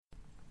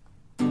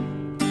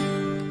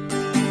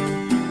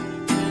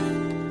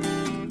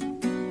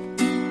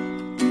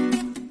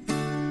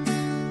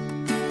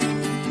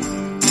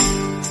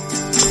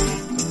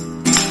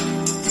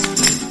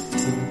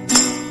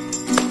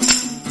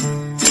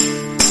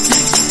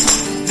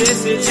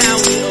This is how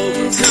we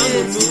overcome.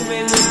 We're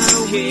moving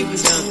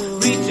with the kingdom,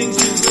 reaching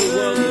to the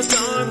world with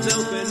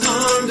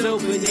arms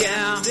open,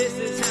 yeah. This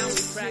is how we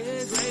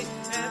practice grace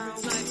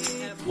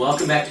every night.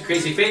 Welcome back to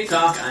Crazy Faith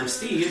Talk. I'm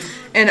Steve.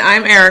 And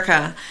I'm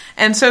Erica.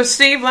 And so,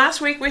 Steve,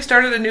 last week we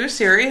started a new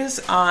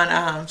series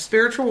on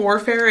spiritual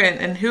warfare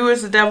and who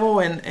is the devil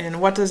and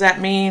what does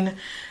that mean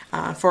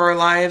for our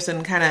lives,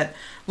 and kind of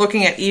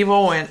looking at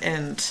evil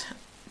and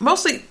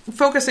mostly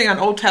focusing on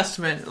Old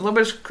Testament, a little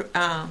bit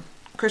of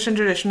Christian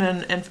tradition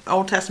and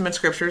Old Testament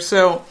scriptures.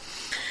 So,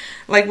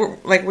 like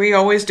we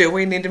always do,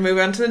 we need to move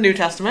on to the New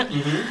Testament.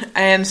 Mm-hmm.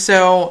 And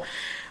so,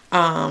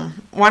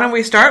 why don't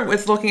we start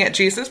with looking at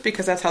Jesus,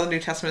 because that's how the New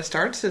Testament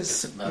starts,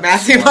 is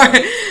Matthew, Mark,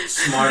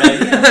 smart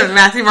idea.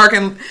 Matthew, Mark,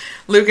 and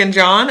Luke, and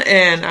John.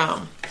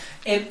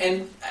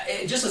 And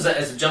just as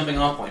a jumping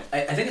off point,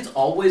 I think it's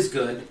always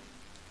good.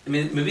 I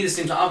mean, maybe this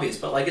seems obvious,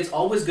 but it's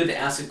always good to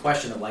ask a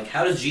question of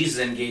how does Jesus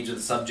engage with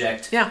the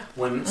subject? Yeah.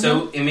 When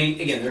so, I mean,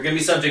 again, they're going to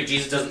be subject.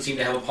 Jesus doesn't seem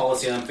to have a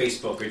policy on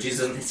Facebook, or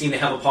Jesus doesn't seem to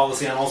have a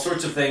policy on all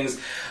sorts of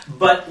things.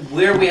 But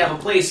where we have a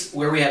place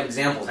where we have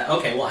examples,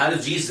 okay, well, how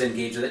does Jesus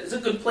engage with it? It's a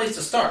good place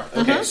to start.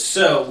 Okay,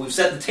 so we've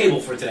set the table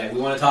for today.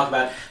 We want to talk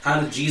about how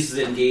does Jesus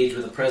engage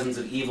with the presence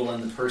of evil in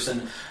the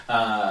person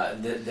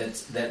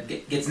that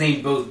gets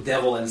named both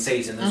devil and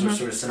Satan. Those are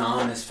sort of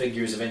synonymous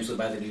figures eventually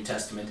by the New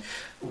Testament.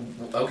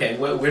 Okay,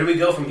 where do we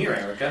go from here,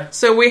 Erica?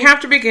 So we have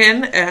to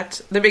begin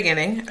at the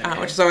beginning,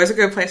 which is always a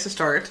good place to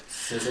start.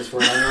 This is for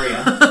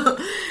Maria.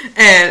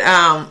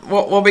 And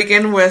we'll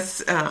begin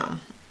with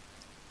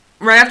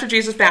right after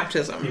Jesus'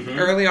 baptism,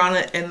 early on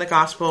in the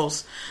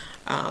Gospels.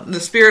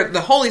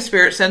 The Holy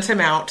Spirit sends him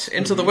out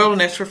into the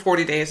wilderness for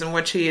 40 days, in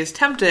which he is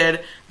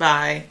tempted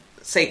by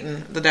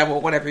Satan, the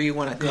devil, whatever you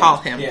want to call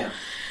him. Yeah.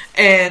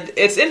 And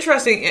it's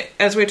interesting,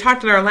 as we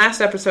talked in our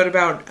last episode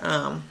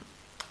about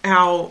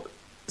how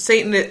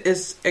Satan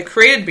is a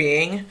created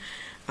being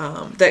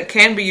that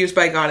can be used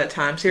by God at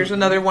times. Here's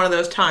another one of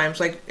those times,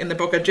 like in the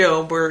book of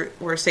Job,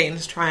 where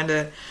Satan's trying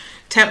to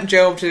tempt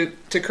Job to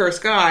curse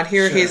God.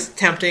 Here he's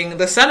tempting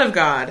the Son of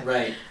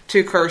God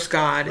to curse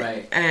God,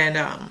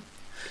 and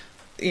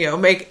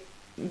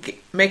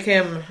make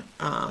him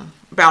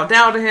bow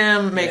down to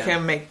him, make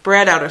him make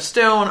bread out of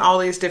stone, all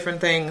these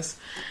different things.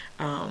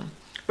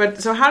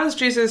 But so how does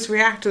Jesus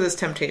react to this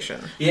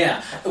temptation?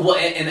 Yeah, well,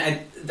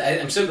 and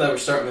I'm so glad we're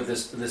starting with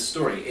this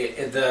story.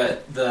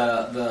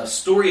 The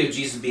story of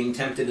Jesus being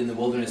tempted in the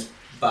wilderness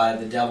by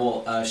the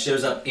devil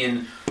shows up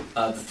in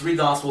the three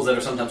Gospels that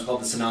are sometimes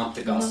called the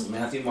Synoptic Gospels,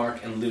 Matthew,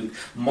 Mark, and Luke.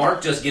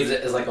 Mark just gives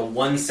it as a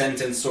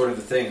one-sentence sort of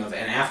a thing and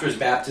after his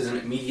baptism,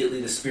 immediately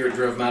the Spirit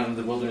drove him out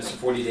into the wilderness for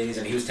 40 days,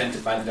 and he was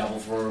tempted by the devil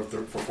for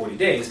 40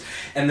 days.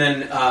 And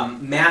then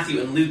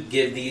Matthew and Luke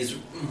give these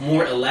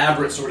more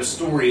elaborate sort of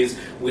stories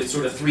with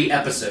sort of 3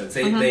 episodes.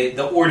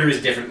 The order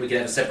is different. We could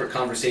have a separate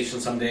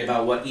conversation someday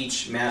about what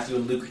each Matthew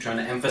and Luke are trying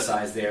to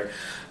emphasize there.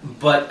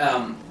 But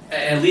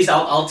at least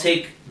I'll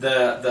take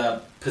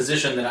the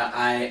position that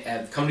I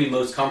have come to be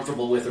most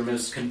comfortable with or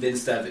most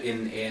convinced of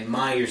in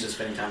my years of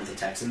spending time with the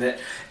text. And that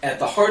at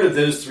the heart of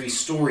those 3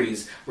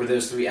 stories, or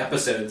those 3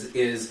 episodes,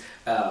 is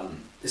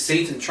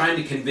Satan trying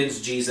to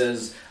convince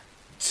Jesus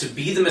to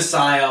be the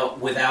Messiah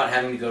without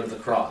having to go to the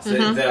cross.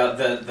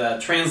 The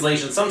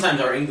translation,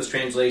 sometimes our English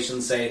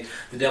translations say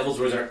the devil's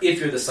words are, if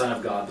you're the Son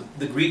of God.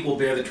 The Greek will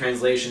bear the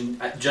translation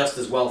just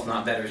as well, if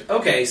not better.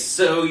 Okay,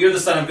 so you're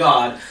the Son of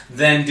God,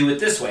 then do it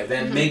this way.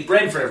 Then make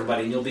bread for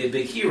everybody and you'll be a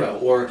big hero.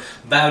 Or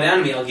bow down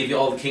to me, I'll give you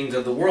all the kingdoms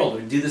of the world.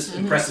 Or do this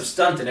impressive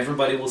stunt and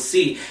everybody will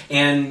see.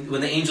 And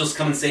when the angels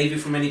come and save you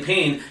from any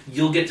pain,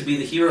 you'll get to be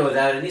the hero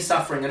without any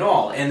suffering at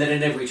all. And then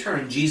at every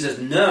turn, Jesus'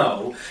 isn't,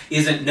 no,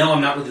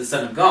 I'm not really the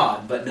Son of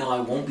God, but no, I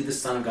won't be the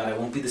Son of God, I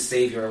won't be the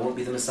Savior, I won't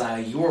be the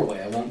Messiah your way,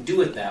 I won't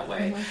do it that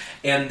way.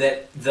 And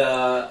that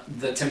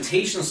the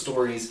temptation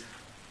stories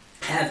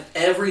have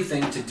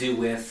everything to do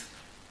with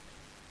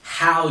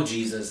how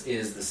Jesus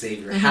is the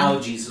Savior, how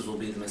Jesus will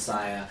be the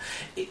Messiah.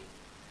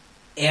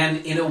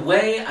 And in a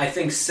way, I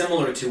think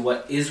similar to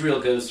what Israel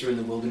goes through in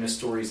the wilderness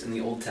stories in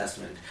the Old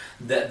Testament.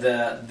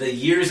 The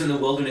years in the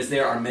wilderness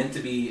there are meant to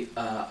be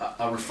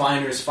a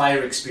refiner's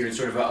fire experience,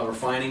 sort of a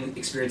refining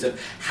experience of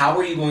how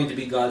are you going to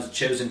be God's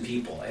chosen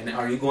people? And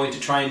are you going to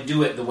try and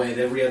do it the way of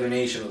every other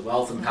nation, with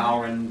wealth and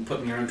power and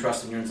putting your own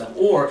trust in your own self?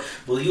 Or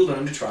will you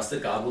learn to trust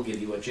that God will give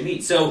you what you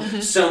need? So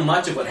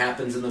much of what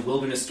happens in the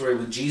wilderness story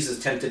with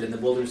Jesus tempted in the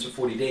wilderness for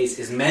 40 days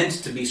is meant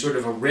to be sort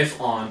of a riff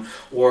on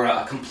or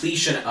a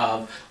completion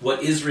of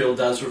what Israel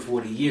does for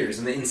 40 years.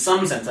 And in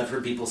some sense, I've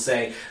heard people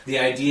say the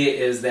idea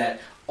is that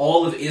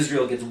all of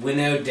Israel gets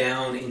winnowed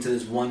down into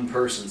this one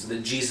person, so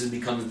that Jesus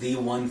becomes the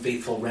one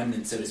faithful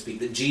remnant, so to speak.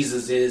 That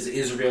Jesus is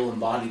Israel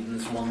embodied in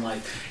this one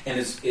life, and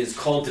is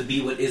called to be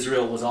what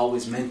Israel was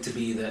always meant to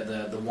be,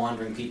 the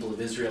wandering people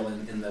of Israel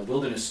in the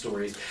wilderness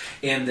stories.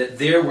 And that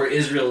there where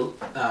Israel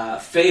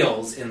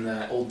fails in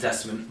the Old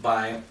Testament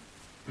by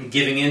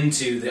giving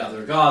into the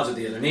other gods or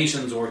the other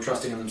nations or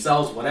trusting in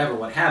themselves, whatever,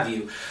 what have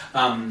you,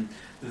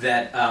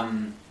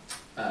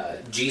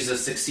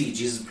 Jesus succeeds,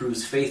 Jesus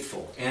proves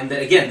faithful. And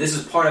that, again, this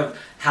is part of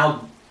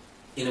how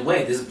in a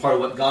way, this is part of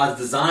what God's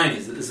design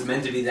is. That this is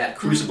meant to be that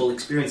crucible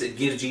experience that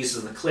gives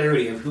Jesus the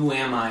clarity of who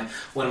am I,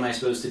 what am I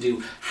supposed to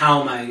do,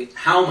 how am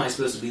I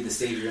supposed to be the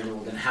Savior in the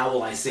world, and how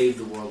will I save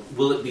the world?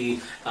 Will it be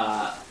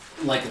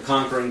like a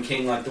conquering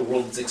king, like the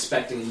world is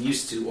expecting and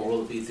used to, or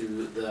will it be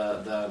through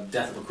the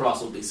death of a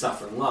cross? Will it be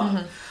suffering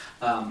love?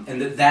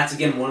 And that's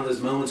again one of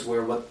those moments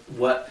where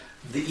what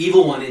the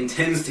evil one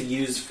intends to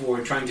use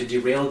for trying to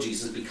derail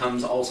Jesus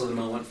becomes also the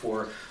moment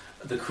for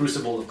the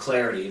crucible of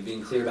clarity, of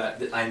being clear about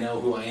that I know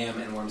who I am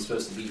and where I'm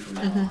supposed to be from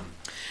now on.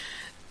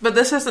 But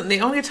this isn't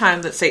the only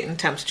time that Satan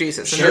tempts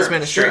Jesus in his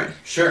ministry.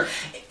 Sure.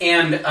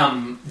 And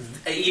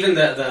even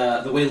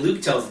the way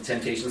Luke tells the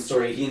temptation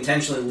story, he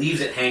intentionally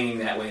leaves it hanging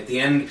that way. At the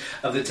end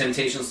of the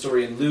temptation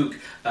story in Luke,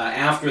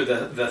 after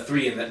the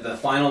three, and the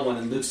final one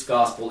in Luke's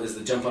gospel is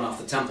the jumping off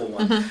the temple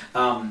one.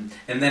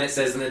 And then it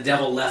says, and the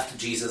devil left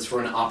Jesus for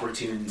an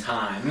opportune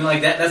time. I mean,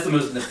 like that's the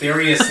most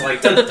nefarious,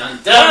 like dun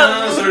dun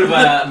dun, sort of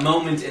a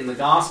moment in the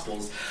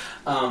gospels.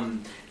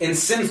 And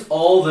since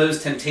all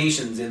those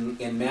temptations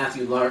in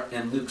Matthew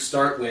and Luke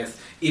start with,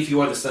 if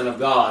you are the Son of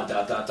God, ...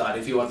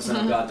 if you are the Son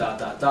of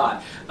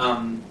God, ...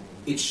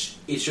 it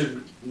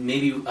should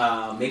maybe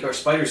make our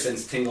spider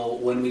sense tingle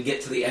when we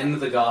get to the end of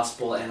the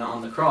gospel and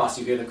on the cross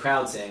you hear the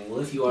crowd saying, well,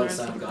 if you are the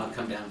Son of God,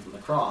 come down from the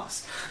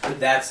cross. But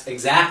that's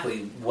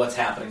exactly what's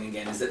happening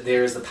again, is that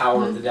there's the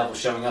power of the devil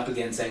showing up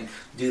again saying,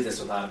 do this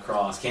without a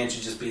cross. Can't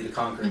you just be the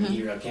conquering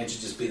hero? Can't you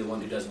just be the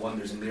one who does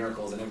wonders and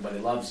miracles and everybody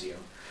loves you?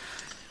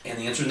 And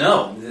the answer is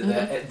no.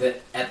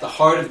 That at the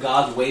heart of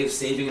God's way of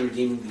saving and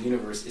redeeming the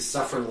universe is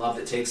suffering love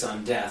that takes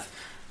on death,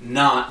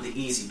 not the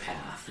easy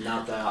path,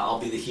 not the I'll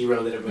be the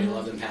hero that everybody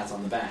loves and pats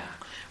on the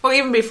back. Well,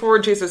 even before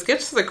Jesus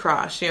gets to the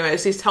cross,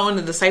 as he's telling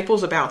the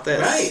disciples about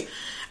this,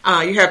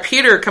 you have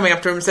Peter coming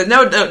up to him and said,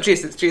 "No,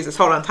 Jesus,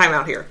 hold on, time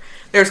out here.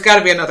 There's got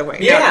to be another way.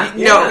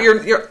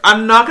 No,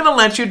 I'm not going to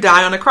let you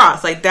die on a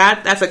cross like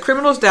that. That's a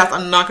criminal's death.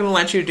 I'm not going to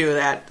let you do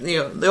that.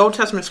 The Old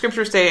Testament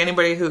scriptures say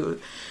anybody who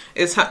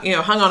is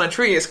hung on a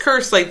tree is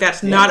cursed. Like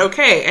that's not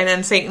okay." And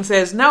then Satan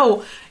says,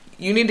 "No,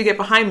 you need to get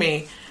behind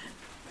me."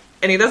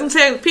 And he doesn't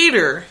say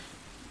Peter,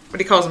 but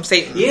he calls him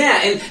Satan.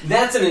 Yeah, and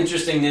that's an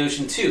interesting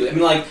notion too. I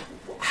mean, like,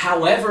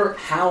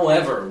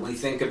 however we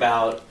think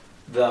about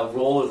the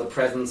role or the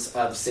presence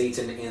of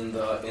Satan in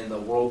the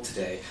world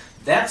today,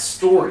 that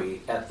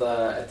story at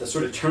the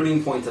sort of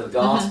turning point of the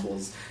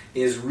Gospels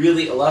is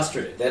really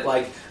illustrative. That,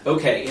 like,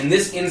 okay, in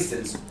this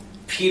instance,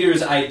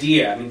 Peter's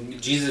idea, I mean,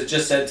 Jesus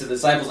just said to the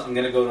disciples, I'm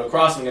going to go to a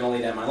cross, I'm going to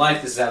lay down my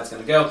life, this is how it's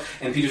going to go.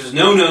 And Peter says,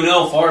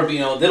 no, far be,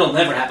 that'll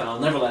never happen, I'll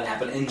never let it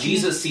happen. And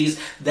Jesus sees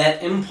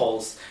that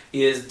impulse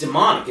is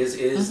demonic, is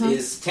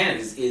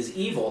satanic, is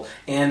evil,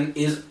 and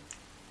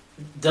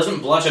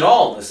doesn't blush at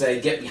all to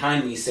say, get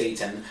behind me,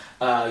 Satan.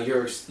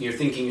 You're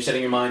thinking, you're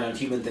setting your mind on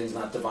human things,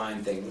 not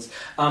divine things.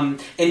 And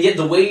yet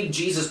the way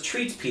Jesus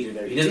treats Peter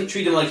there, he doesn't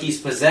treat him like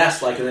he's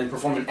possessed, like, and then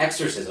perform an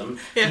exorcism.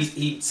 Yeah.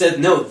 He said,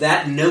 no,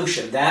 that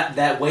notion,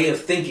 that way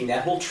of thinking,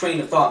 that whole train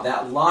of thought,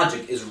 that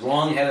logic is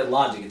wrong-headed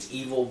logic. It's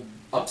evil,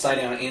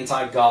 upside-down,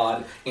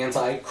 anti-God,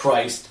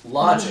 anti-Christ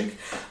logic.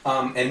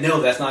 And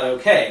no, that's not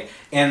okay.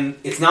 And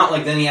it's not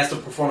like then he has to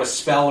perform a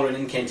spell or an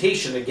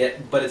incantation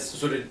but it's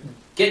sort of,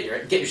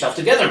 get yourself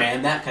together,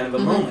 man, that kind of a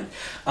moment.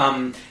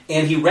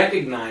 And he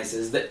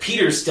recognizes that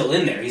Peter's still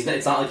in there.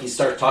 It's not like he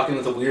starts talking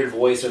with a weird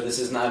voice, or this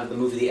is not the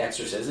movie The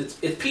Exorcist.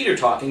 It's Peter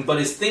talking, but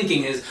his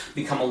thinking has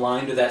become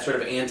aligned to that sort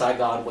of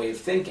anti-God way of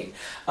thinking.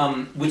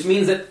 Which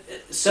means that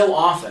so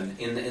often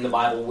in the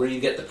Bible, where you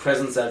get the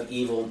presence of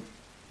evil,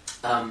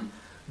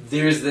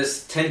 there's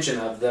this tension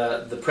of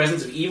the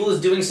presence of evil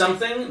is doing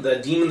something, the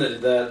demon,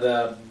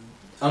 the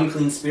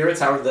unclean spirits,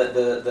 however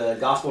the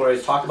gospel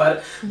writers talk about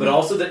it, but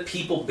also that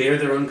people bear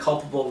their own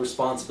culpable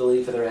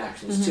responsibility for their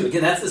actions too.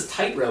 Again, that's this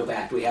tightrope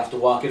act we have to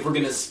walk if we're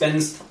going to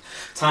spend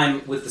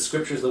time with the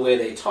scriptures the way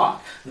they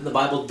talk. The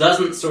Bible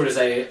doesn't sort of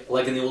say,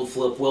 like in the old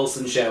Flip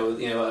Wilson show,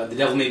 the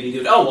devil made me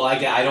do it. Oh, well,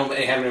 I don't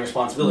have any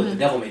responsibility. The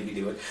devil made me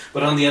do it.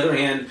 But on the other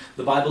hand,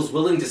 the Bible's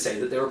willing to say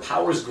that there are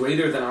powers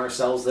greater than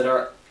ourselves that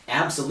are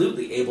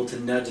absolutely able to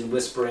nudge and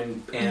whisper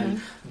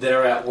and that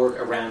are at work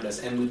around us,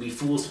 and we'd be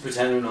fools to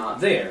pretend they're not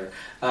there.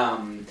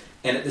 And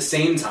at the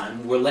same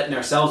time, we're letting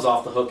ourselves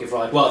off the hook if we're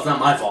like, well, it's not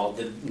my fault,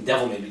 the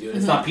devil made me do it.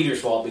 It's not Peter's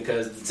fault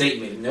because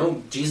Satan made it.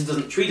 No, Jesus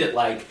doesn't treat it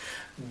like,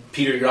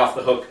 Peter, you're off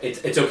the hook.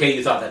 It's okay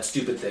you thought that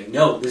stupid thing.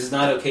 No, this is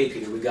not okay,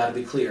 Peter. We've got to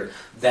be clear.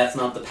 That's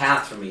not the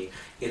path for me.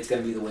 It's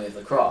going to be the way of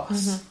the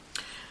cross.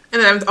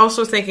 And I'm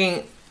also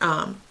thinking,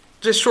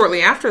 just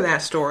shortly after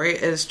that story,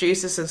 as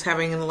Jesus is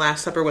having the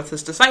Last Supper with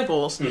his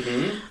disciples,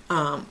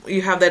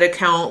 you have that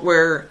account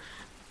where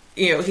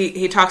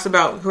he talks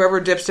about whoever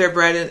dips their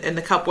bread in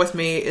the cup with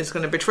me is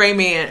going to betray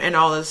me, and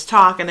all this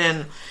talk, and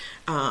then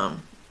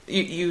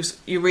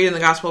you read in the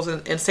Gospels,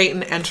 and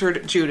Satan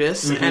entered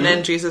Judas, and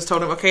then Jesus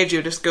told him, okay,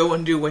 Judas, go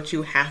and do what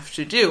you have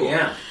to do.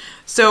 Yeah.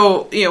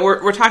 So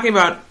we're talking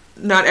about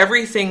not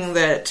everything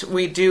that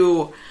we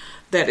do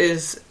that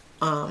is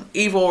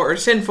evil or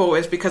sinful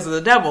is because of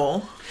the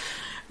devil.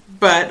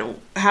 But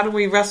how do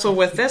we wrestle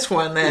with this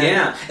one then?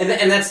 Yeah,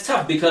 and that's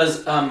tough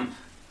because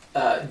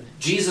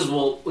Jesus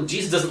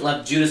doesn't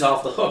let Judas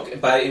off the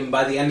hook. By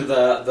the end of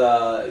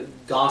the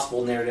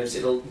gospel narratives,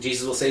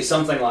 Jesus will say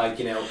something like,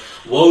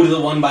 "Woe to the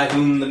one by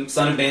whom the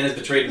Son of Man is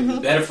betrayed. It would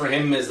be better for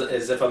him as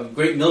if a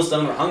great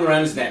millstone were hung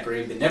around his neck, or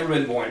he'd never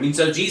been born." I mean,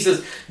 so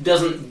Jesus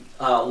doesn't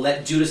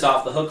let Judas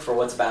off the hook for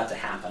what's about to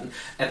happen.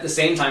 At the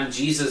same time,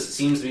 Jesus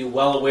seems to be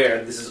well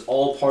aware this is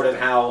all part of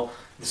how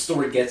the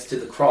story gets to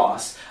the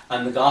cross,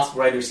 and the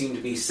gospel writers seem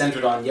to be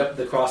centered on,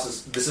 the cross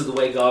this is the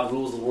way God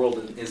rules the world,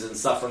 and is in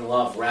suffering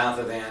love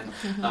rather than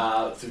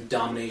through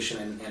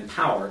domination and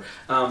power.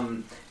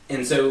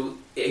 And so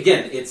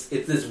again, it's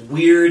this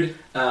weird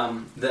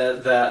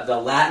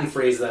the Latin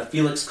phrase, the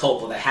felix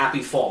culpa, the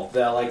happy fault,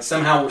 like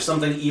somehow where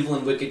something evil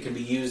and wicked can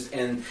be used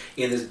in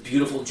this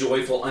beautiful,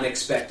 joyful,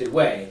 unexpected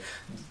way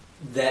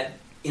that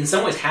in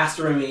some ways has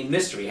to remain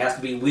mystery. It has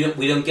to be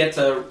we don't get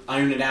to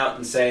iron it out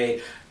and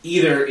say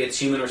either it's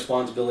human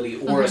responsibility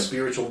or a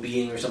spiritual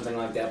being or something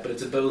like that, but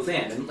it's a both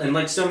and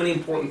like so many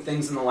important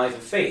things in the life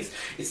of faith,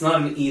 it's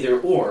not an either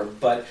or,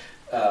 but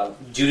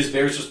Judas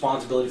bears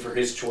responsibility for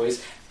his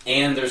choice,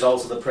 and there's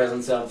also the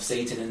presence of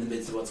Satan in the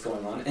midst of what's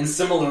going on. And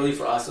similarly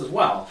for us as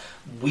well,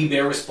 we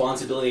bear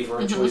responsibility for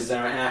our choices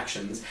and our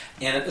actions,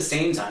 and at the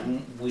same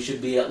time we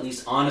should be at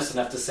least honest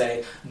enough to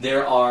say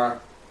there are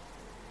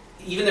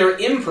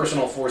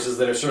impersonal forces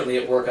that are certainly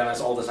at work on us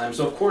all the time.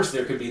 So of course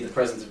there could be the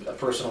presence of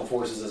personal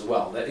forces as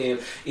well. That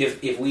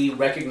if we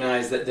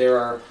recognize that there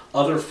are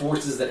other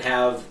forces that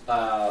have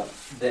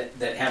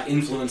that have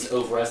influence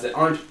over us that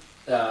aren't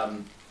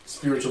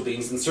spiritual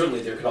beings, then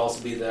certainly there could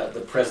also be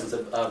the presence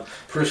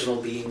of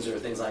personal beings or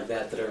things like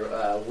that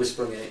are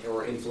whispering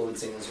or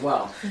influencing as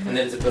well. And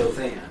then it's a both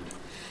and.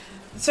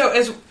 So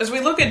as we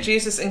look at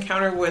Jesus'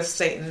 encounter with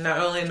Satan, not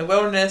only in the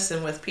wilderness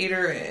and with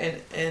Peter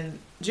and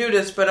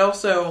Judas, but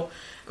also,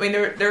 I mean,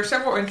 there are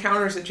several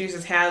encounters that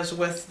Jesus has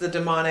with the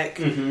demonic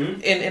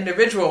in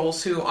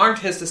individuals who aren't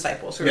his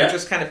disciples, who are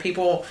just kind of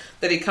people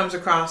that he comes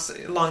across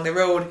along the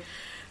road.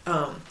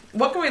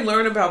 What can we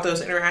learn about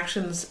those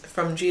interactions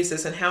from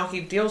Jesus and how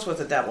he deals with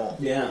the devil?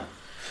 Yeah.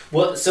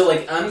 Well, so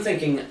I'm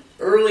thinking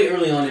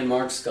early on in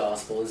Mark's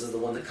gospel, this is the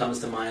one that comes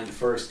to mind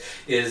first,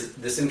 is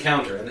this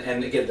encounter.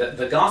 And again,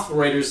 the gospel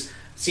writers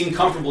seem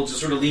comfortable just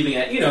sort of leaving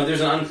it,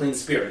 there's an unclean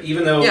spirit.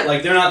 Even though,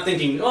 they're not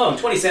thinking, in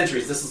 20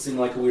 centuries, this will seem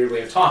like a weird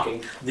way of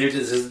talking. This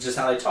is just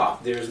how they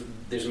talk. There's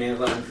a man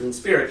with an unclean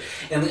spirit.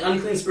 And the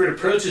unclean spirit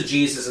approaches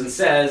Jesus and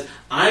says,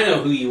 "I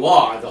know who you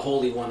are, the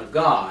Holy One of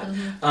God."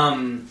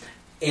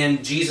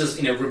 And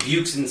Jesus,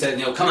 rebukes and said,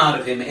 "Come out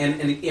of him."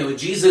 And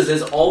Jesus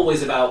is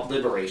always about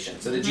liberation.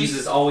 So that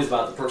Jesus is always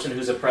about the person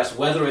who's oppressed,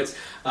 whether it's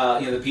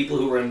the people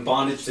who are in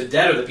bondage to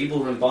debt or the people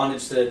who are in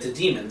bondage to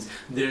demons.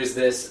 There's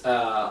this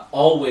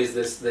always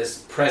this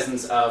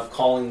presence of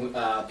calling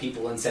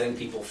people and setting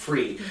people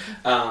free.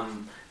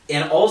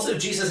 And also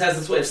Jesus has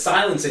this way of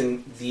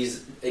silencing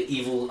these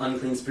evil,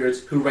 unclean spirits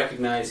who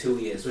recognize who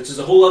he is, which is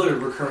a whole other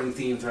recurring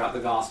theme throughout the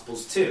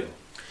Gospels too.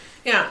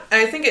 Yeah,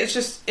 I think it's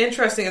just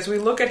interesting as we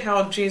look at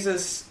how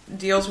Jesus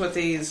deals with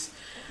these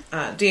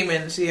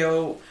demons.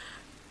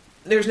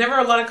 There's never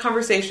a lot of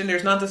conversation.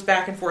 There's not this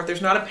back and forth.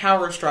 There's not a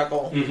power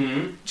struggle.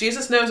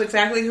 Jesus knows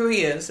exactly who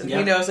he is, and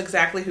he knows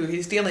exactly who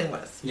he's dealing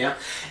with. Yeah,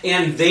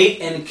 and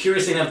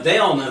curiously enough, they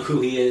all know who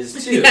he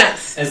is too.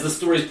 Yes. As the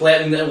story's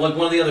playing, one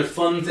of the other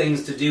fun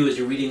things to do as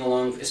you're reading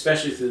along,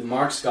 especially through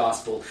Mark's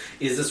gospel,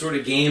 is the sort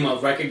of game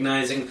of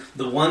recognizing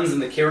the ones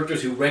and the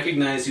characters who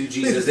recognize who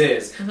Jesus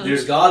is.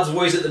 There's God's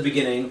voice at the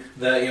beginning,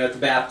 at the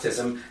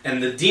baptism,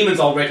 and the demons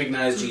all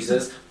recognize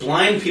Jesus.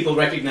 Blind people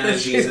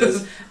recognize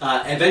Jesus.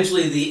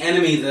 Eventually, the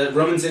enemy, the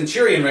Roman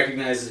centurion,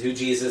 recognizes who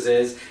Jesus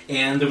is,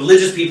 and the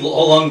religious people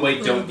all along the way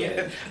don't get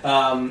it.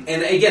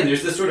 And again,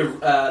 there's this sort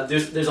of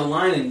there's a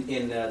line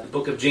in the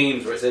book of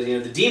James where it says,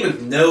 the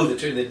demons know the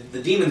truth.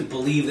 The demons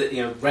believe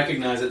that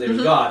recognize that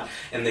there's God,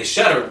 and they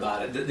shudder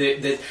about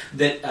it.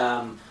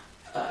 That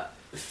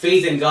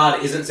faith in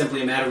God isn't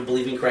simply a matter of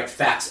believing correct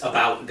facts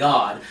about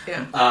God,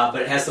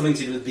 but it has something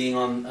to do with being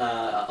on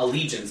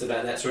allegiance,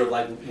 about that sort of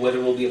like whether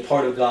we'll be a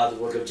part of God's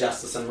work of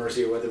justice and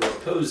mercy or whether we're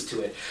opposed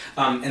to it.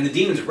 And the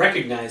demons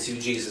recognize who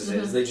Jesus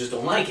is. They just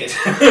don't like it.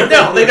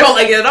 No, they don't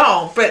like it at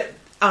all. But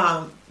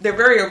they're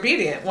very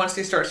obedient once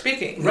he starts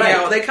speaking.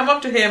 Right. They come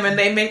up to him and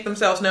they make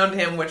themselves known to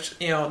him, which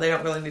they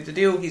don't really need to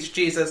do. He's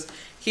Jesus.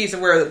 He's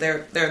aware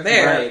that they're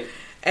there. Right.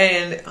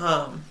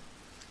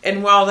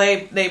 And while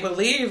they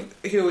believe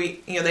who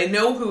he, they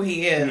know who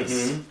he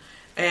is,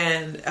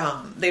 and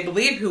they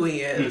believe who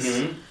he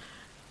is,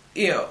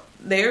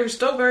 they're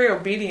still very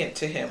obedient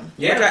to him.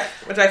 Yeah.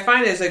 Which I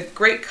find is a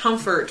great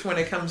comfort when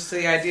it comes to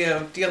the idea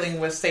of dealing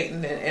with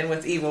Satan and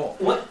with evil.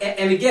 Well,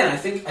 and again, I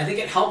think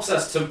it helps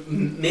us to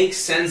make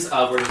sense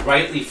of or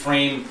rightly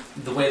frame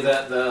the way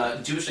that the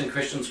Jewish and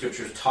Christian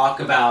scriptures talk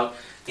about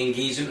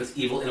engagement with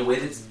evil in a way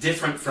that's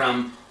different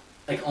from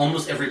like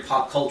almost every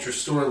pop culture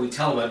story we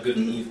tell about good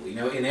and evil. You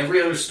know, in every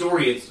other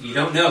story, you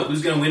don't know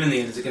who's going to win in the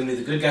end. Is it going to be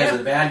the good guys or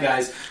the bad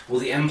guys? Will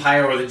the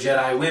Empire or the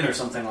Jedi win, or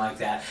something like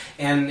that?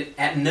 And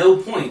at no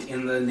point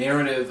in the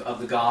narrative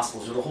of the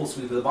Gospels or the whole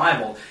sweep of the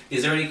Bible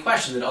is there any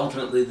question that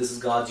ultimately this is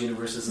God's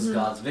universe, this is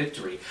God's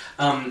victory.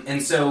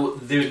 And so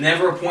there's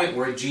never a point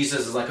where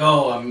Jesus is like,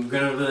 oh, I'm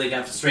going to really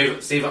have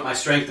to save up my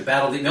strength to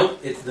battle.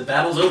 Nope, the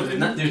battle's over.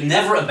 There's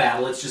never a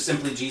battle. It's just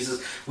simply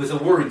Jesus with a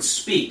word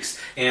speaks,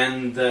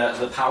 and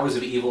the powers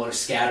of evil are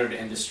scattered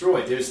and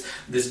destroyed. There's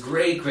this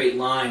great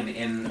line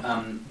in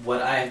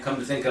what I have come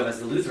to think of as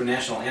the Lutheran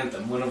national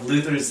anthem, one of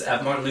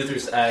Martin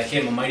Luther's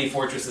hymn, "A Mighty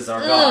Fortress is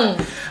Our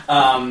God."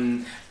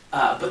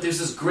 But there's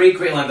this great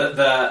line.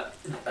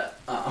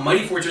 A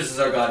Mighty Fortress is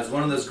Our God is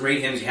one of those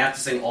great hymns you have to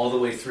sing all the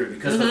way through,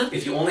 because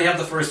if you only have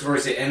the first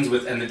verse, it ends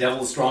with, "And the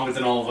devil is stronger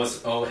than all of us,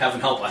 oh, heaven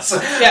help us."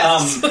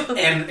 Yes.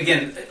 And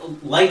again,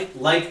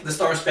 like the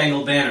Star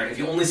Spangled Banner, if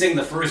you only sing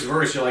the first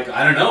verse, you're like,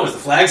 I don't know, is the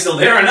flag still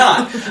there or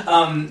not?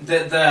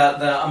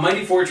 A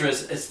Mighty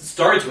Fortress, it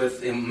starts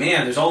with,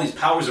 man, there's all these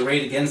powers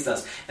arrayed against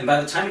us, and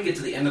by the time you get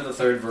to the end of the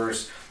third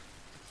verse,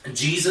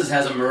 Jesus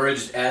has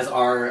emerged as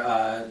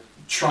our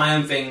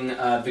triumphing,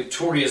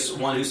 victorious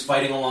one who's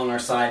fighting along our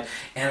side.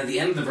 And at the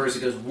end of the verse, it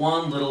goes,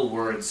 one little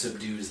word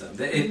subdues them.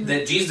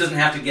 That Jesus doesn't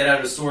have to get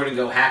out his sword and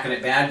go hacking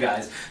at bad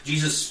guys.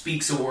 Jesus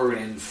speaks a word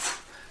and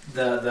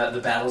the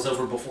battle's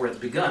over before it's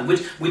begun,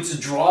 which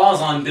draws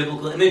on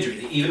biblical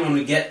imagery. Even when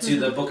we get to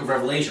the book of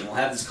Revelation, we'll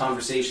have this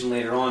conversation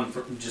later on,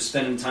 just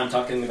spending time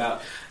talking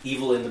about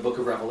evil in the book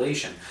of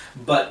Revelation.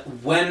 But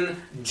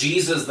when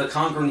Jesus, the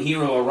conquering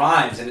hero,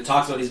 arrives, and it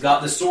talks about he's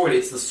got the sword,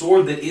 it's the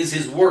sword that is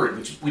his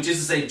word, which is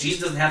to say,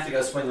 Jesus doesn't have to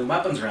go swinging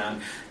weapons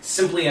around,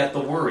 simply at the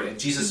word. And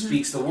Jesus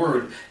speaks the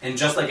word, and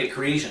just like at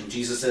creation,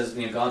 Jesus says,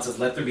 God says,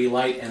 let there be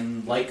light,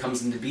 and light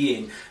comes into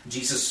being.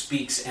 Jesus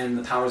speaks, and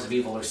the powers of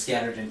evil are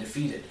scattered and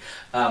defeated.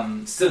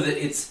 So that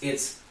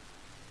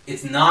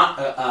it's not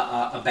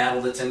a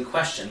battle that's in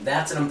question.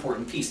 That's an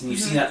important piece, and you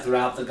see that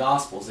throughout the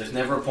Gospels. There's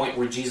never a point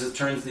where Jesus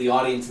turns to the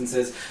audience and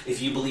says,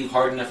 if you believe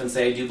hard enough and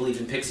say, I do believe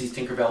in pixies,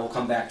 Tinkerbell will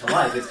come back to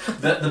life.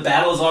 The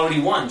battle is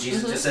already won.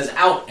 Jesus just says,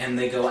 out, and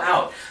they go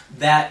out.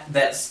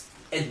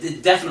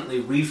 It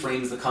definitely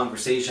reframes the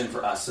conversation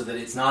for us, so that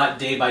it's not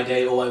day by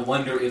day, oh, I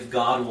wonder if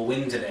God will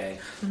win today,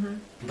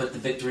 but the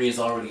victory is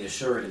already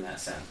assured in that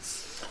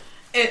sense.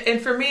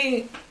 And for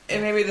me,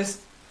 and maybe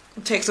this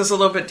takes us a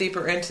little bit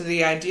deeper into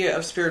the idea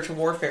of spiritual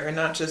warfare, and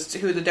not just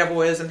who the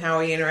devil is and how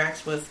he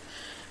interacts with,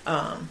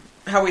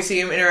 how we see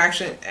him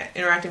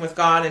interacting with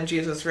God and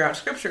Jesus throughout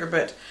Scripture.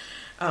 But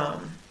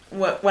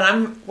when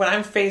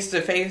I'm face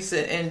to face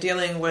and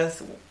dealing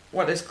with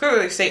what is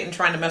clearly Satan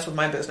trying to mess with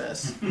my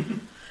business,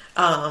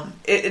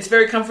 it's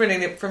very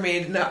comforting for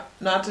me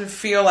not to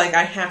feel like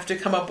I have to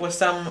come up with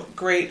some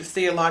great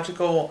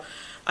theological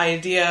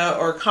idea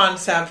or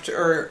concept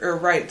or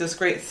write this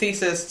great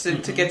thesis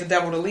to get the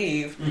devil to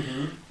leave,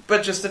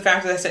 but just the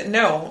fact that I said,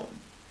 no,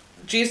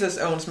 Jesus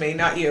owns me,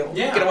 not you.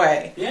 Get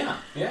away.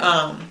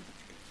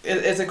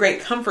 It's a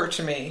great comfort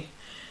to me,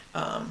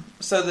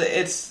 so that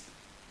it's,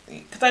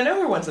 because I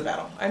know who wins the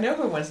battle. I know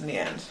who wins in the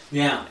end.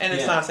 And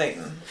it's not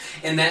Satan.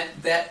 And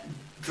that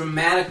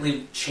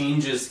dramatically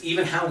changes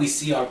even how we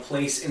see our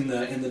place in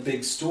the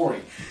big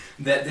story.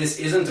 That this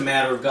isn't a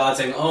matter of God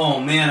saying, oh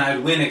man,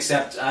 I'd win,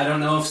 except I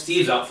don't know if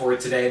Steve's up for it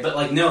today. But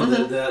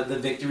the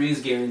victory is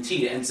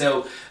guaranteed. And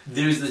so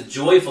there's this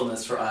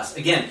joyfulness for us.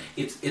 Again,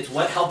 it's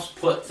what helps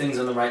put things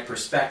in the right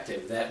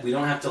perspective, that we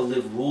don't have to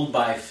live ruled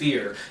by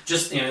fear.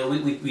 Just,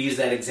 we used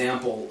that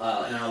example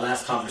in our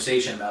last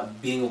conversation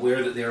about being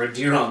aware that there are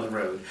deer on the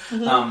road.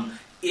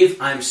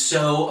 If I'm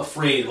so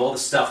afraid of all the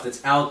stuff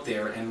that's out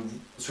there and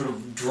sort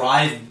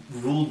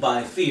of ruled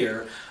by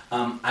fear,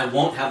 I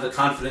won't have the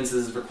confidence that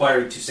is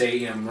required to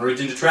say,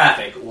 merge into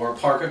traffic, or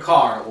park a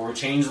car, or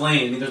change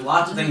lane. I mean, there's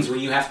lots of things where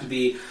you have to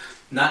be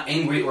not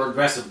angry or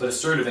aggressive, but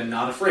assertive and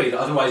not afraid.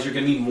 Otherwise, you're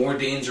going to be more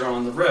danger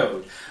on the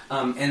road.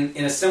 And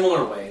in a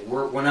similar way,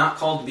 we're not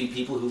called to be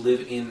people who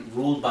live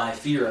ruled by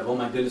fear of, oh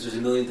my goodness, there's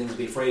a million things to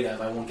be afraid of,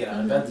 I won't get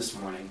out of bed this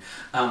morning.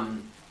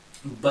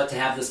 But to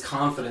have this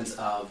confidence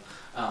of,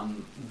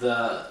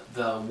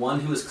 the one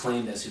who has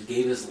claimed us, who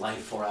gave his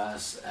life for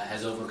us,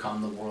 has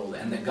overcome the world,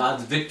 and that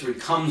God's victory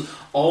comes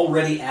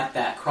already at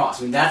that cross.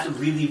 I mean, that's a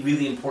really,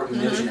 really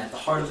important notion. At the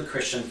heart of the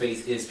Christian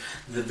faith is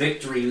the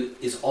victory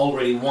is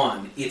already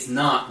won. It's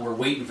not, we're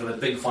waiting for the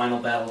big final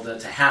battle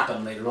to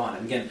happen later on.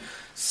 And again,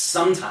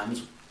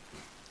 sometimes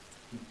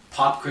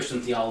pop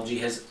Christian theology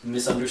has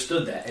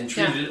misunderstood that and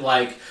treated it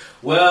like,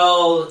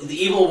 well, the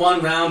evil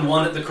won round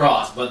one at the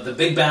cross, but the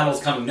big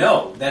battle's coming.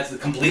 No, that's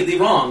completely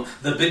wrong.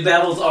 The big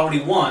battle's already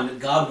won.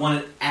 God won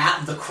it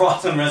at the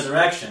cross and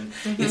resurrection.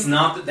 It's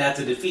not that that's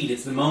a defeat.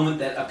 It's the moment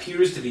that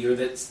appears to be, or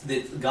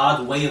that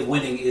God's way of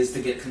winning is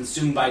to get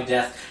consumed by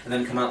death and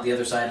then come out the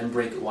other side and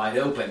break it wide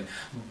open.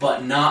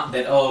 But not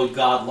that, oh,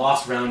 God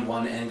lost round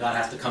one and God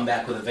has to come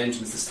back with a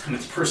vengeance. This time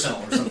it's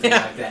personal or something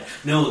like that.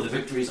 No, the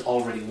victory's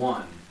already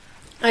won.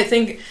 I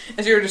think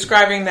as you were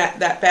describing that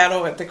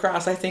battle at the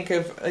cross, I think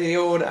of the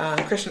old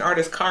Christian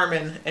artist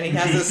Carmen, and he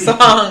has this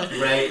song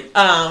Right.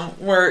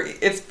 Where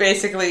it's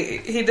basically,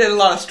 he did a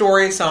lot of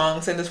story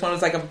songs, and this one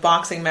was like a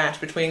boxing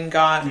match between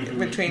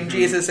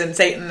Jesus and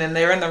Satan, and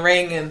they're in the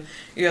ring, and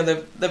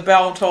the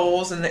bell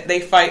tolls, and they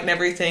fight and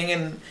everything,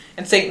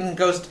 and Satan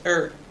goes,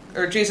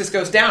 or Jesus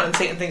goes down, and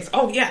Satan thinks,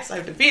 oh yes,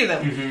 I've defeated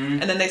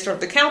him. And then they start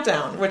the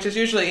countdown, which is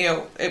usually,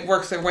 it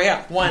works their way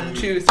up. 1,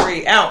 2,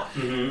 3, out.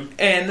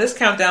 And this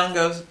countdown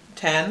goes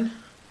 10,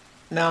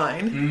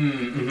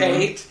 9,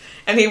 8,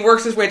 and he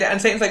works his way down.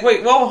 And Satan's like,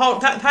 wait, whoa,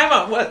 hold, time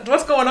out.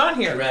 What's going on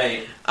here?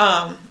 Right.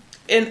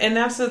 And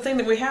that's the thing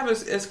that we have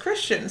as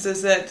Christians,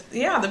 is that,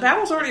 the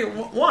battle's already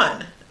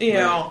won.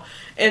 Right.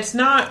 It's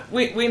not,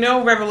 we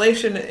know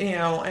Revelation,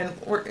 and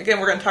we're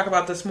going to talk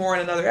about this more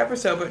in another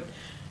episode,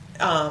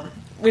 but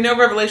we know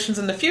Revelation's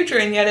in the future,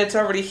 and yet it's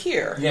already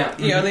here. Yeah.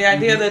 The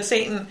idea that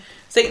Satan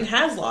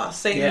has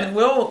lost. Satan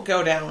will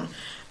go down.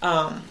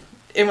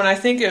 And when I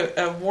think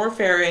of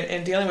warfare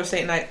and dealing with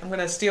Satan, I'm going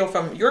to steal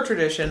from your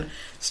tradition,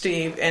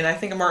 Steve, and I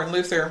think of Martin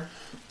Luther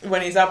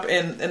when he's up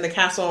in the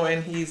castle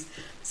and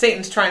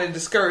Satan's trying to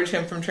discourage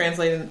him from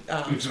translating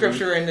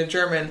scripture into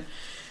German,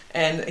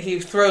 and he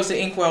throws the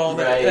inkwell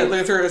that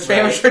Luther is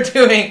famous for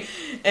doing,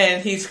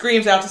 and he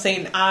screams out to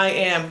Satan, "I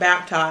am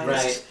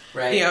baptized."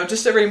 Right.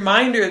 Just a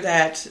reminder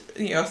that,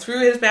 through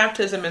his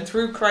baptism and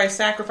through Christ's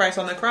sacrifice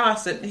on the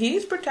cross, that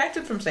he's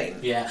protected from Satan.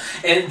 Yeah,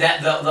 and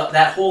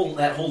that whole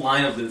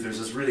line of Luther's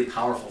is really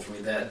powerful for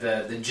me.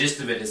 The gist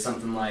of it is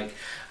something like,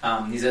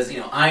 he says,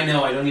 I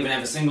know I don't even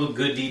have a single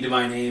good deed to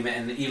my name,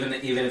 and even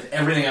if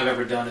everything I've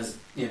ever done is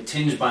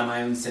tinged by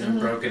my own sin and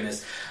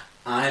brokenness,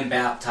 I'm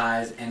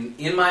baptized, and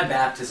in my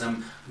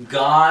baptism,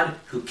 God,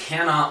 who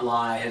cannot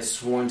lie, has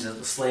sworn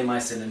to slay my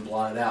sin and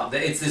blot it out.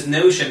 It's this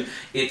notion,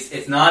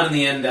 it's not in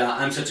the end,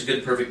 I'm such a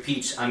good, perfect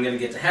peach, I'm going to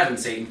get to heaven,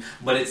 Satan,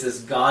 but it's this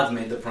God's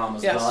made the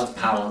promise, God's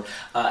power.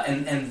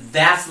 And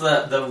that's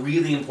the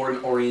really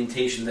important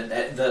orientation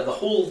that the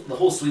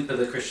whole sweep of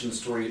the Christian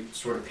story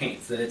sort of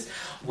paints, that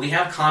we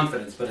have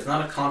confidence, but it's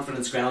not a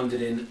confidence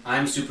grounded in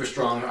I'm super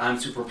strong, or I'm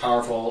super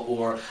powerful,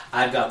 or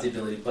I've got the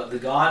ability, but the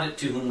God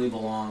to whom we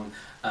belong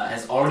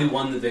has already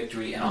won the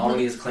victory and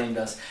already has claimed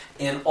us,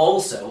 and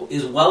also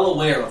is well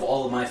aware of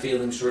all of my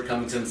failings,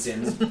 shortcomings, and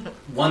sins,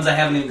 ones I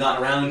haven't even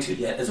gotten around to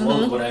yet, as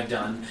well as what I've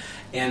done,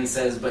 and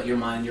says, but you're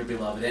mine, you're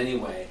beloved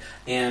anyway.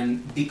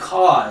 And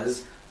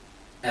because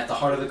at the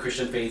heart of the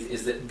Christian faith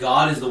is that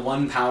God is the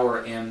one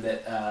power and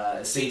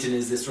that Satan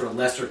is this sort of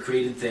lesser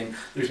created thing,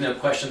 there's no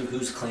question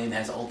whose claim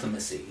has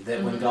ultimacy.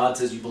 That when God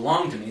says you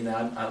belong to me,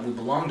 then we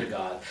belong to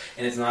God.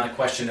 And it's not a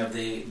question of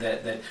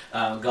that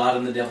God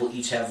and the devil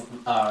each have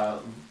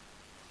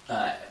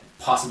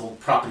possible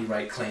property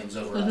right claims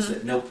over us.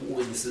 That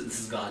this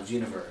is God's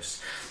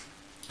universe.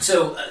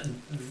 So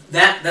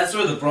that's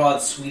sort of the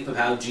broad sweep of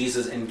how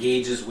Jesus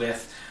engages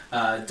with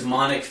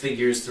demonic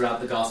figures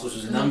throughout the Gospels.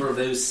 There's a number of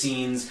those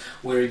scenes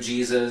where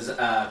Jesus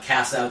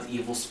casts out the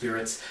evil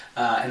spirits,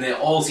 and they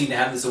all seem to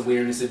have this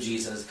awareness of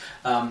Jesus.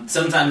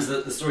 Sometimes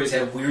the stories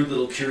have weird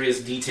little curious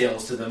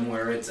details to them,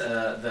 where it's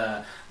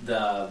the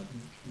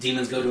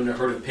demons go to a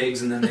herd of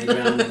pigs and then they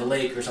drown in the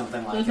lake or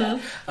something like that.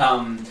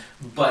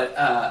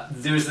 But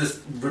there's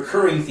this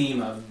recurring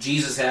theme of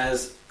Jesus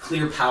has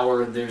clear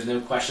power. There's no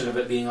question of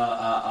it being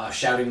a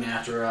shouting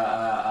match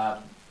or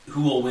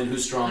who will win,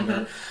 who's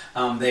stronger.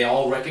 They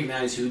all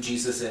recognize who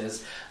Jesus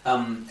is.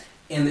 And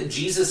that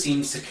Jesus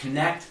seems to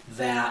connect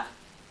that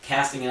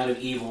casting out of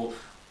evil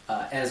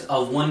as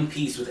of one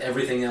piece with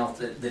everything else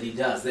that he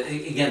does. That,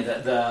 again,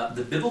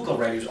 the biblical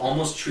writers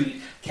almost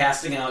treat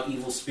casting out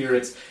evil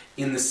spirits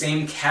in the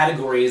same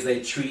category as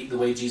they treat the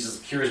way Jesus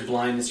cures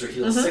blindness or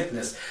heals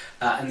sickness.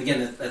 And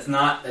again, that's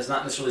not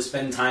necessarily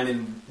spend time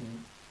in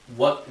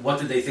what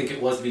did they think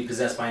it was to be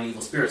possessed by an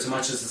evil spirit, so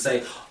much as to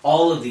say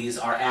all of these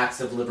are acts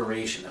of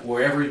liberation. That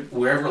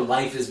wherever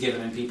life is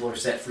given and people are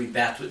set free,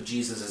 that's what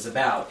Jesus is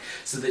about.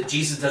 So that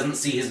Jesus doesn't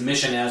see his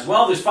mission as,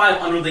 well, there's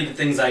 5 unrelated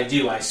things I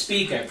do. I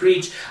speak, I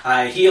preach,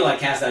 I heal, I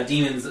cast out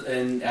demons,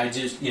 and I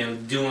just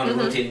do them on a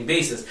rotating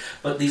basis.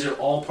 But these are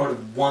all part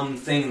of one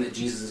thing that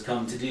Jesus has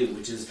come to do,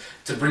 which is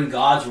to bring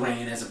God's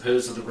reign as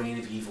opposed to the reign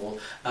of evil,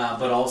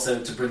 but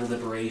also to bring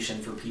liberation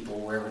for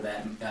people wherever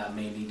that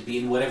may need to be,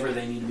 and whatever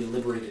they need to be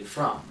liberated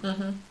from.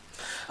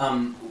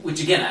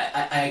 Which again,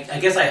 I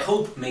guess I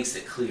hope makes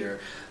it clear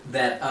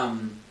that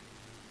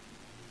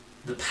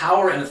the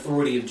power and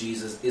authority of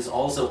Jesus is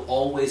also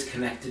always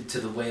connected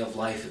to the way of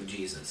life of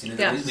Jesus.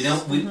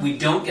 We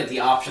don't get the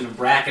option of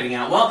bracketing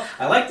out, well,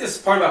 I like this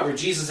part about where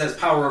Jesus has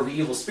power over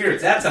evil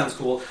spirits. That sounds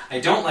cool.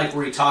 I don't like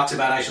where he talks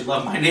about I should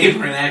love my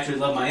neighbor and actually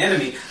love my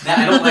enemy. That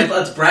I don't like.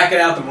 Let's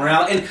bracket out the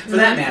morality. And for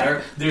that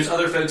matter, there's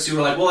other folks who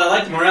are like, well, I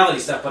like the morality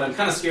stuff, but I'm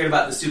kind of scared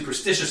about the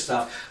superstitious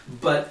stuff.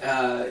 But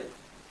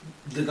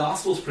the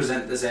Gospels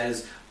present this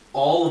as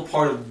all a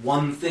part of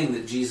one thing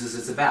that Jesus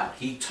is about.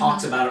 He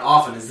talks about it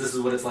often as this is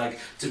what it's like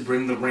to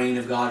bring the reign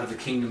of God or the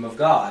kingdom of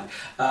God.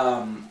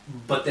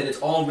 But that it's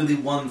all really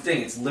one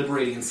thing. It's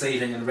liberating and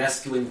saving and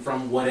rescuing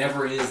from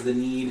whatever is the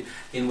need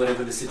in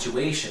whatever the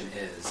situation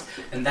is.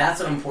 And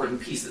that's an important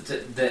piece.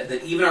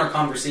 That even our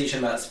conversation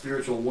about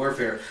spiritual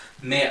warfare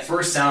may at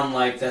first sound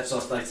like that's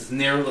just like this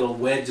narrow little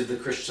wedge of the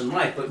Christian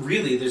life, but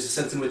really there's a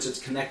sense in which it's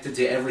connected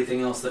to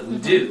everything else that we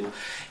do.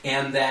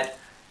 And that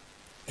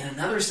in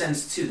another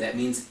sense, too, that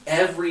means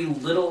every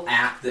little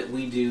act that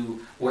we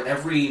do or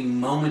every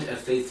moment of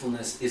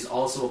faithfulness is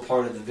also a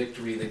part of the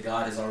victory that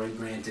God has already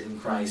granted in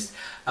Christ.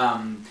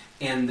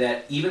 And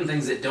that even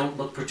things that don't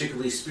look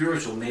particularly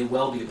spiritual may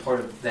well be a part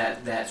of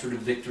that sort of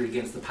victory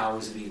against the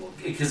powers of evil.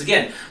 Because,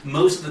 again,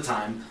 most of the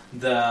time,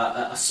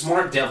 a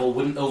smart devil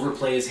wouldn't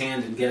overplay his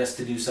hand and get us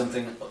to do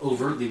something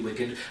overtly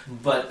wicked,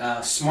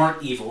 but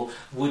smart evil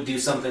would do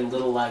something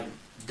little like,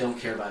 don't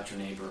care about your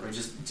neighbor, or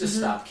just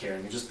stop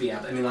caring, or just be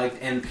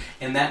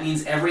and that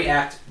means every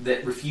act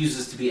that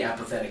refuses to be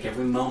apathetic,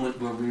 every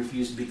moment where we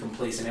refuse to be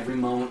complacent, every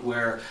moment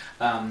where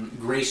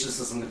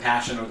graciousness and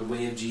compassion or the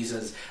way of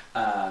Jesus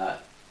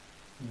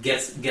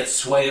gets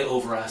sway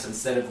over us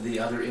instead of the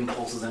other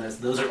impulses in us,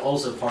 those are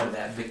also part of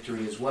that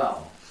victory as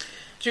well.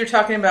 You're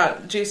talking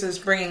about Jesus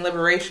bringing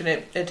liberation.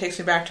 It takes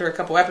me back to a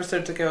couple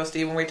episodes ago,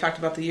 Steve, when we talked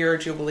about the year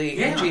of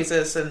Jubilee and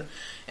Jesus and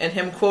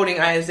him quoting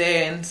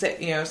Isaiah and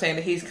saying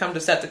that he's come to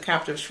set the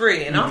captives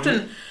free. And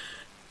often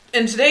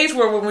in today's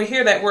world, when we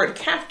hear that word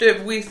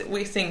captive, we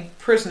think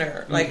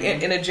prisoner, like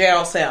in a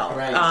jail cell.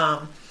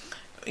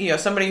 Right.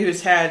 Somebody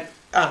who's had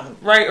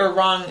right or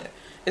wrong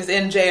is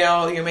in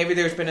jail. Maybe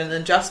there's been an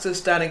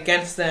injustice done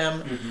against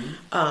them.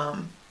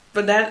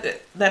 But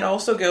that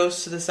also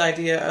goes to this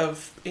idea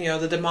of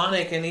the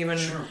demonic and even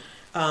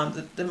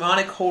the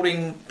demonic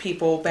holding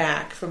people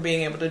back from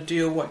being able to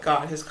do what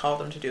God has called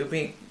them to do,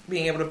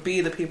 being able to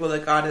be the people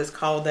that God has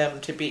called them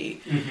to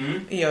be.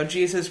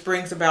 Jesus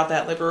brings about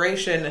that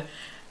liberation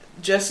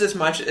just as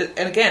much. And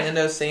again, in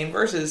those same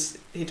verses,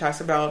 he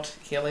talks about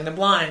healing the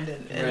blind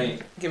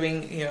and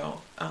giving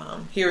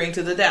hearing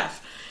to the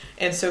deaf.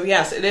 And so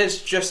yes, it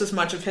is just as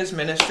much of his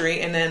ministry.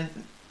 And then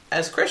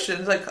as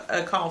Christians, like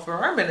a call for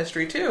our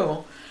ministry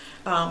too,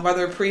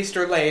 whether priest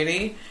or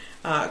laity,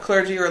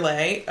 clergy or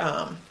lay,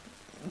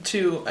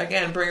 to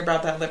again bring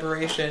about that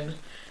liberation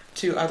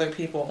to other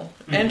people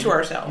and to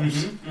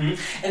ourselves.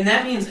 And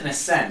that means, in a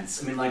sense,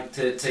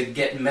 to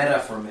get meta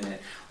for a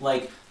minute,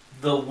 like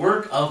the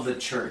work of the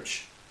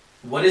church.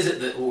 What is it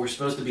that we're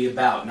supposed to be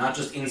about? Not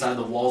just inside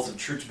the walls of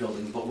church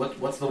buildings, but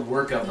what's the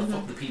work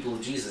of the people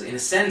of Jesus? In a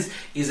sense,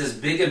 is as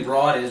big and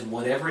broad as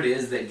whatever it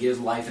is that gives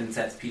life and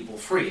sets people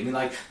free.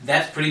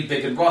 That's pretty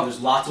big and broad.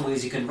 There's lots of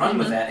ways you can run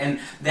with that.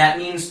 And that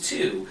means,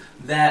 too,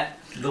 that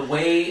the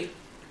way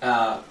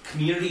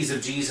communities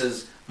of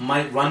Jesus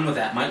might run with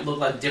that might look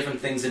like different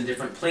things in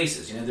different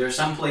places. There are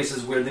some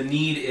places where the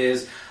need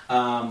is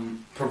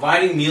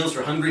providing meals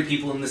for hungry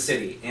people in the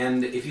city.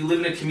 And if you live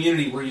in a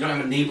community where you don't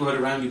have a neighborhood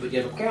around you, but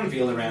you have a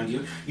cornfield around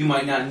you, it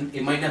might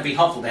not be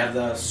helpful to have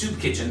the soup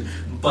kitchen,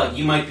 but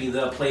you might be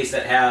the place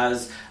that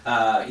has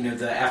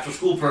the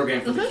after-school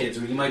program for the kids,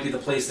 or you might be the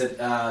place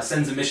that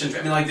sends a mission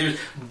trip.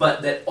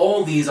 But that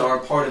all these are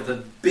part of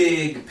the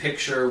big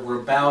picture. We're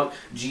about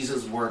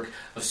Jesus' work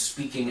of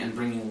speaking and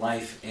bringing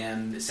life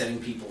and setting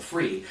people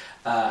free.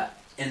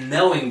 And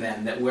knowing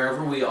then that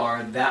wherever we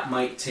are, that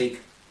might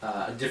take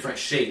a different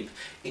shape.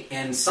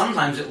 And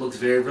sometimes it looks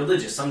very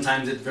religious.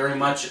 Sometimes it's very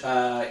much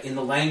in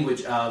the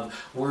language of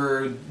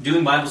we're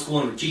doing Bible school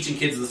and we're teaching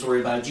kids the story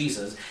about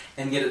Jesus.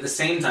 And yet at the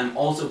same time,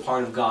 also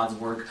part of God's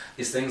work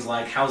is things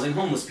like housing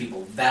homeless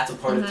people. That's a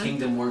part of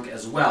kingdom work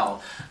as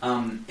well.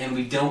 And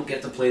we don't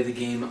get to play the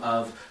game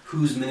of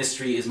whose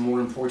ministry is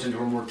more important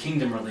or more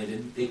kingdom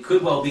related. It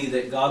could well be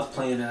that God's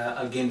playing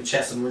a game of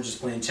chess and we're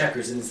just playing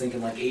checkers and is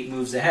thinking like 8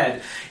 moves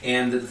ahead.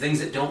 And the things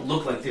that don't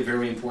look like they're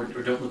very important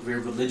or don't look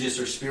very religious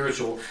or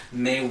spiritual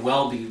may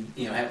well be,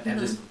 have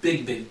this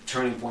big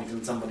turning point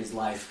in somebody's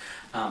life.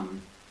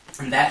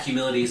 And that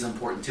humility is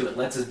important too. It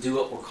lets us do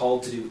what we're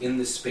called to do in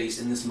this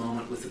space, in this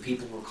moment, with the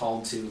people we're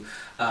called to,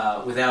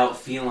 without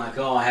feeling like,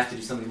 I have to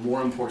do something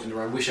more important,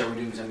 or I wish I were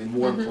doing something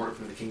more important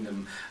for the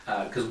kingdom.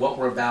 Because what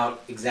we're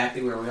about,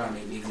 exactly where we are,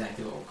 may be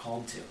exactly what we're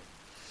called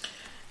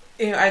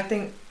to. I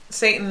think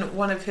Satan,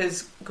 one of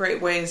his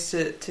great ways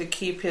to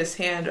keep his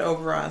hand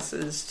over us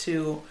is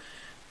to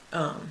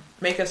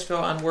make us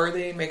feel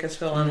unworthy, make us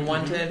feel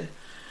unwanted.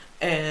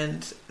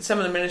 And some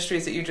of the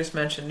ministries that you just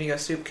mentioned,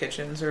 soup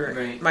kitchens,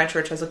 or my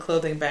church has a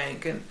clothing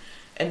bank, and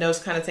those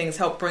kind of things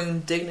help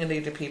bring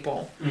dignity to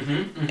people.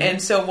 And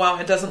so while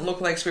it doesn't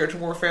look like spiritual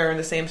warfare in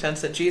the same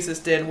sense that Jesus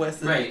did with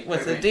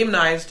the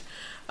demonized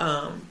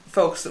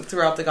folks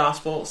throughout the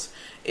Gospels,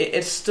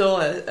 it's still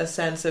a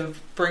sense of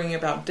bringing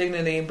about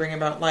dignity, bringing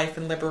about life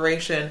and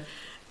liberation.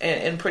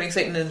 and putting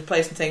Satan in his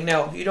place and saying,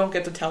 no, you don't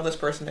get to tell this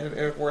person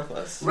they're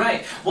worthless.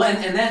 Right. Well,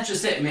 and that's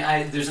just it. I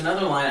mean, there's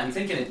another line. I'm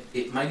thinking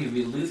it might even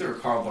be Luther or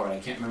Karl Barth. I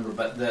can't remember.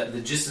 But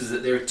the gist is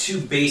that there are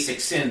two basic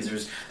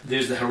sins.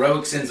 There's the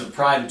heroic sins of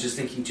pride, which is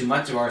thinking too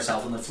much of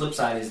ourselves, and the flip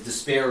side is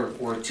despair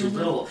or too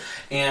little.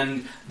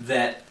 And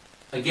that,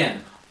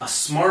 again, a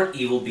smart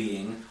evil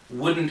being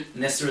wouldn't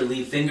necessarily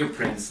leave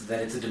fingerprints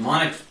that it's a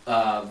demonic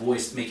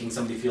voice making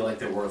somebody feel like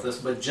they're worthless,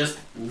 but just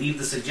leave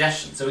the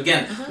suggestion. So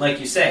again, like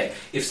you say,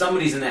 if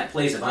somebody's in that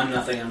place of I'm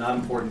nothing, I'm not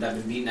important, I've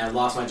been beaten, I've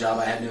lost my job,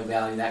 I have no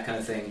value, that kind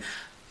of thing,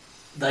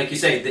 like you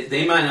say,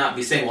 they might not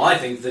be saying, well, I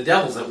think the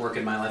devil's at work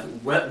in my life.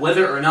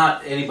 Whether or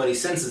not anybody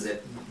senses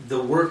it,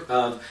 the work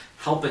of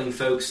helping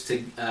folks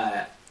to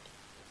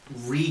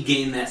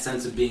regain that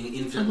sense of being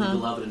infinitely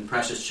beloved and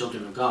precious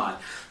children of God,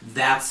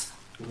 that's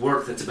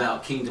work that's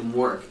about kingdom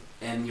work.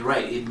 And you're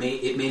right, it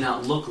may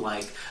not look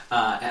like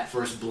at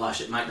first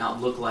blush, it might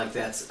not look like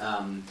that's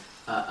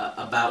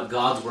about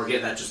God's work. Yeah,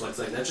 that just looks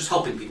like that's just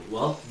helping people.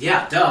 Well,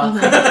 yeah, duh.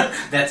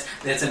 That's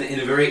in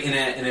a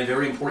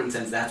very important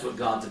sense. That's what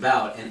God's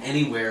about. And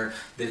anywhere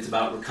that it's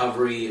about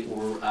recovery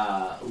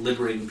or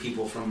liberating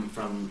people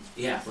from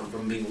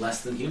being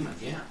less than human.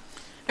 Yeah.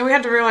 And we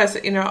have to realize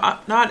that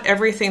not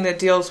everything that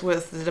deals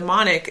with the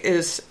demonic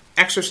is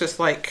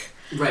exorcist-like.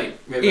 Right.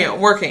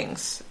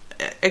 Workings.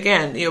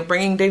 Again,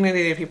 bringing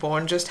dignity to people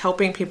and just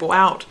helping people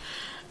out.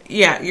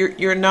 Yeah,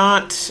 you're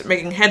not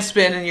making head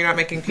spin and you're not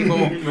making people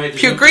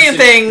puke green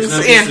things.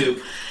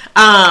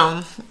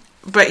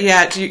 But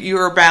yet you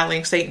are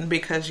battling Satan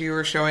because you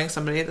are showing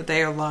somebody that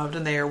they are loved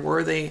and they are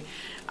worthy,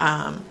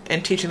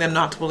 and teaching them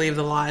not to believe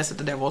the lies that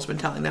the devil has been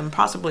telling them,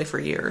 possibly for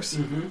years.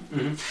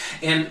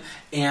 And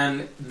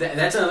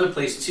that's another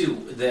place too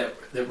that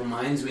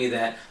reminds me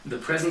that the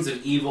presence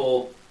of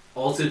evil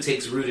also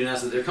takes root in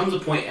us, that there comes a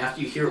point after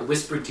you hear it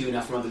whispered to you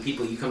enough from other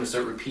people, you come to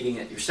start repeating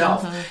it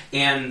yourself.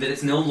 And that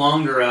it's no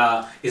longer,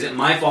 is it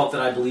my fault that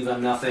I believe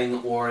I'm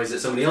nothing, or is it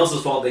somebody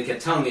else's fault they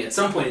kept telling me? At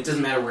some point, it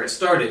doesn't matter where it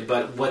started,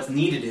 but what's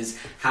needed is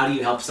how do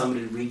you help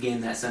somebody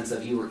regain that sense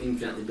of you were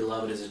infinitely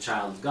beloved as a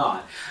child of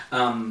God.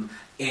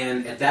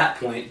 And at that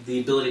point, the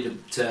ability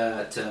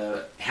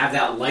to have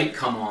that light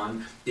come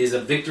on is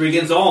a victory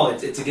against all.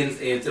 It's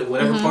against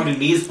whatever part of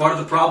me is part of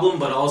the problem,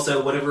 but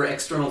also whatever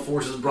external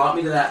forces brought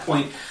me to that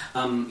point.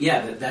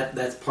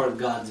 That's part of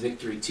God's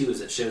victory too,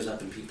 as it shows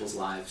up in people's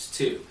lives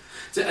too.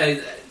 So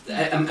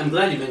I'm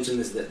glad you mentioned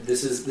this. That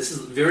this is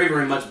very,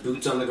 very much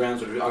boots on the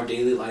ground, sort of our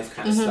daily life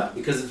kind of stuff,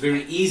 because it's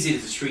very easy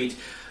to treat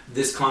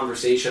this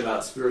conversation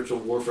about spiritual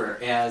warfare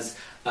as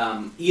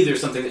either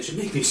something that should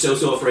make me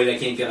so afraid I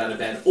can't get out of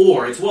bed,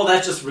 or it's, well,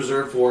 that's just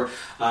reserved for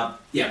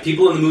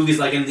people in the movies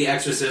like in The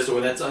Exorcist, or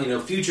that's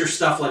future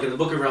stuff like in the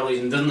Book of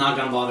Revelation, that's not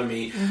going to bother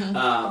me.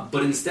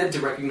 But instead to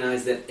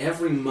recognize that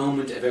every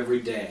moment of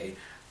every day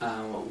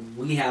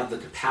we have the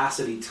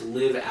capacity to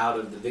live out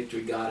of the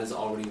victory God has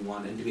already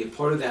won, and to be a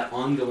part of that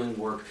ongoing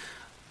work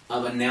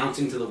of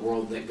announcing to the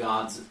world that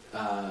God's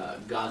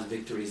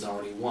victory is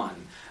already won,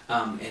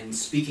 and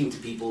speaking to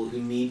people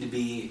who need to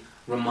be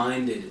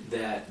reminded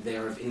that they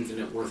are of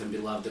infinite worth and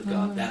beloved of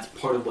God. That's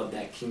part of what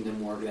that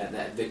kingdom work,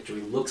 that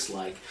victory looks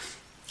like.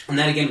 And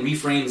that again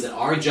reframes that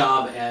our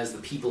job as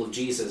the people of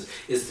Jesus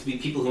is to be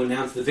people who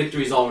announce the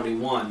victory is already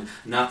won,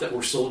 not that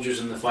we're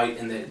soldiers in the fight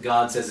and that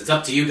God says, it's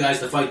up to you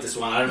guys to fight this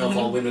one, I don't know if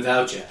I'll win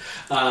without you.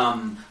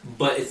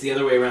 But it's the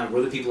other way around.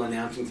 We're the people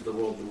announcing to the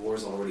world the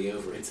war's already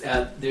over. It's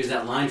there's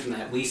that line from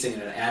that we sing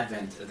at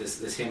Advent,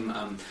 this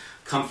hymn,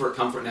 Comfort,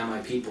 comfort now my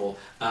people.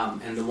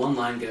 And the one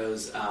line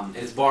goes, and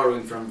it's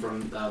borrowing from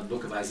the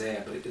book of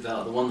Isaiah, but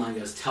the one line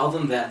goes, tell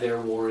them that their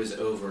war is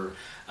over,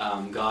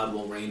 God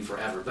will reign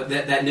forever. But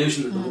that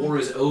notion that the war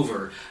is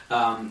over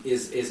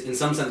is in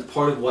some sense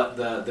part of what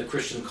the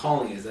Christian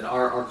calling is, that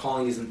our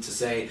calling isn't to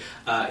say,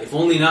 if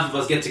only enough of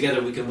us get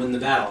together we can win the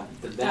battle.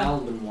 The battle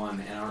has been won,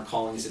 and our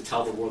calling is to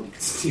tell the world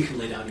you can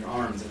lay down your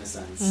arms, in a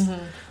sense,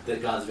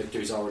 that God's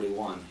victory is already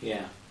won.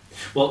 Yeah.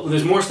 Well,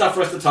 there's more stuff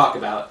for us to talk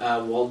about.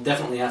 We'll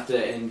definitely have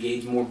to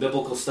engage more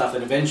biblical stuff,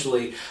 and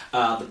eventually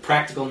the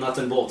practical nuts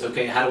and bolts.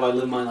 Okay, how do I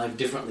live my life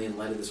differently in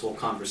light of this whole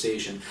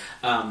conversation?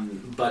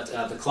 But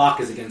the clock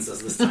is against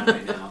us this time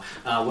right now.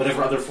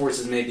 Whatever other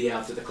forces may be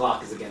out there, the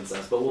clock is against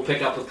us. But we'll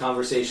pick up with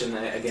conversation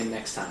again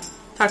next time.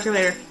 Talk to you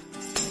later.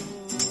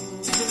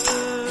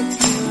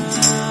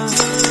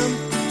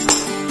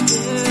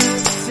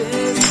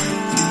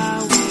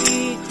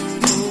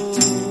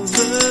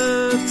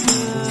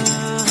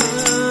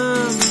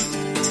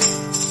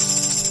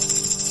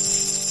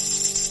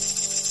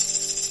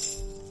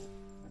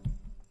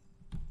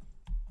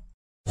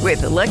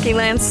 With the Lucky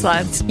Land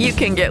Slots, you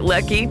can get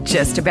lucky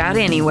just about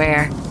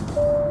anywhere.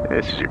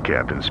 This is your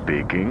captain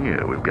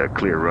speaking. We've got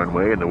clear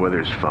runway and the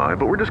weather's fine,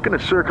 but we're just going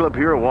to circle up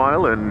here a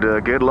while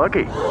and get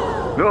lucky.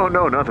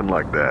 No, nothing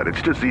like that.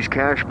 It's just these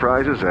cash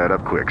prizes add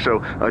up quick.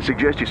 So I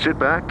suggest you sit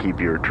back, keep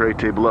your tray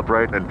table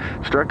upright, and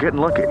start getting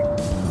lucky.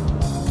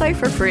 Play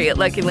for free at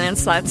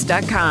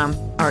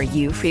LuckyLandSlots.com. Are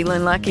you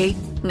feeling lucky?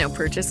 No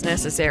purchase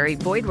necessary.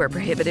 Void where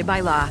prohibited by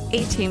law.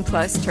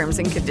 18+ terms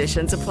and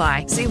conditions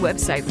apply. See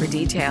website for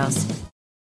details.